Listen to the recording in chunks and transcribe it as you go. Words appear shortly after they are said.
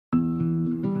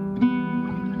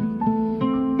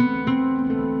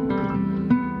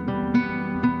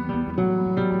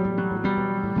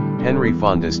Henry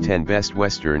Fonda's 10 Best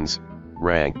Westerns,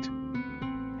 ranked.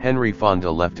 Henry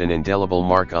Fonda left an indelible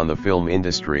mark on the film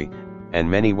industry, and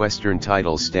many Western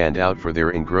titles stand out for their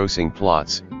engrossing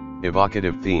plots,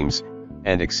 evocative themes,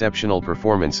 and exceptional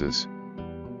performances.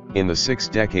 In the 6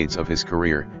 decades of his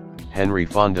career, Henry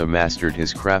Fonda mastered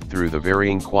his craft through the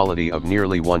varying quality of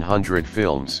nearly 100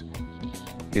 films.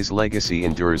 His legacy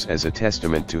endures as a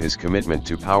testament to his commitment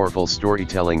to powerful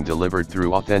storytelling delivered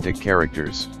through authentic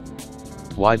characters.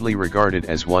 Widely regarded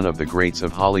as one of the greats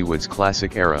of Hollywood's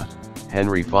classic era,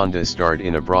 Henry Fonda starred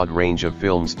in a broad range of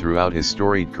films throughout his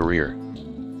storied career.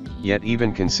 Yet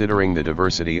even considering the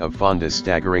diversity of Fonda's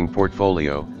staggering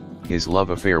portfolio, his love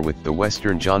affair with the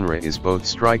Western genre is both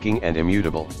striking and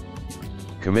immutable.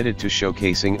 Committed to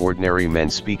showcasing ordinary men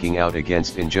speaking out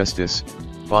against injustice,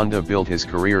 Fonda built his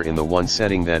career in the one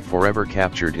setting that forever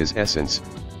captured his essence,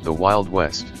 the Wild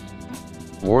West.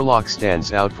 Warlock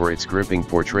stands out for its gripping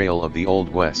portrayal of the Old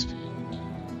West.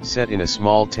 Set in a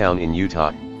small town in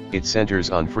Utah, it centers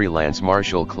on freelance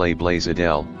Marshal Clay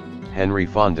Blaisdell, Henry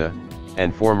Fonda,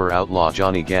 and former outlaw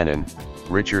Johnny Gannon,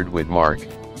 Richard Widmark,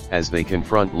 as they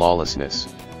confront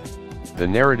lawlessness. The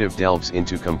narrative delves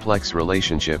into complex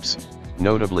relationships,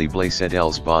 notably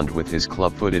Blaisdell's bond with his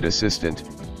club-footed assistant,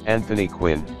 Anthony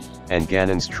Quinn, and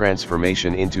Gannon's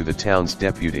transformation into the town's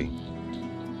deputy.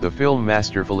 The film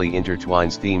masterfully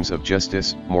intertwines themes of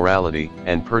justice, morality,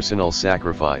 and personal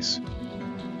sacrifice.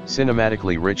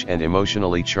 Cinematically rich and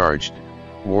emotionally charged,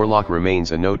 Warlock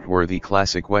remains a noteworthy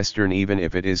classic Western even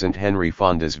if it isn't Henry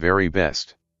Fonda's very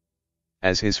best.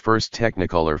 As his first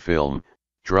Technicolor film,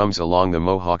 Drums Along the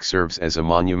Mohawk serves as a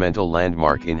monumental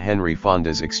landmark in Henry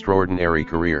Fonda's extraordinary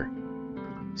career.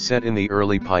 Set in the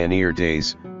early pioneer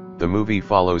days, the movie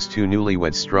follows two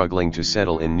newlyweds struggling to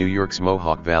settle in New York's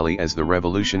Mohawk Valley as the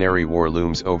Revolutionary War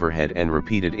looms overhead and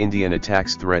repeated Indian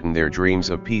attacks threaten their dreams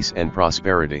of peace and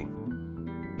prosperity.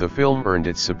 The film earned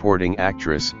its supporting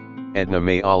actress, Edna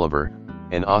Mae Oliver,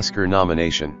 an Oscar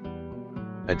nomination.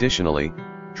 Additionally,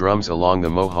 Drums Along the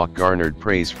Mohawk garnered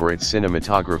praise for its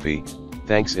cinematography,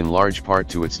 thanks in large part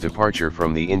to its departure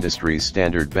from the industry's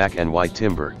standard black and white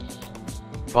timber.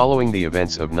 Following the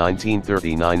events of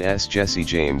 1939's Jesse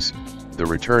James, the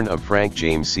return of Frank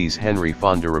James sees Henry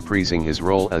Fonda reprising his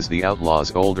role as the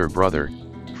outlaw's older brother,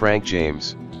 Frank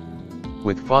James.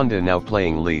 With Fonda now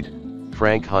playing lead,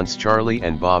 Frank hunts Charlie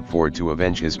and Bob Ford to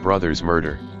avenge his brother's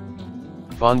murder.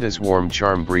 Fonda's warm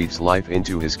charm breathes life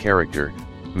into his character,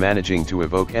 managing to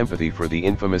evoke empathy for the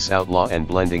infamous outlaw and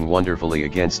blending wonderfully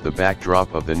against the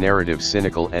backdrop of the narrative's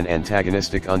cynical and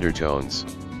antagonistic undertones.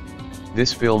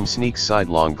 This film sneaks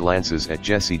sidelong glances at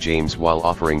Jesse James while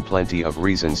offering plenty of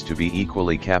reasons to be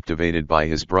equally captivated by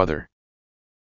his brother.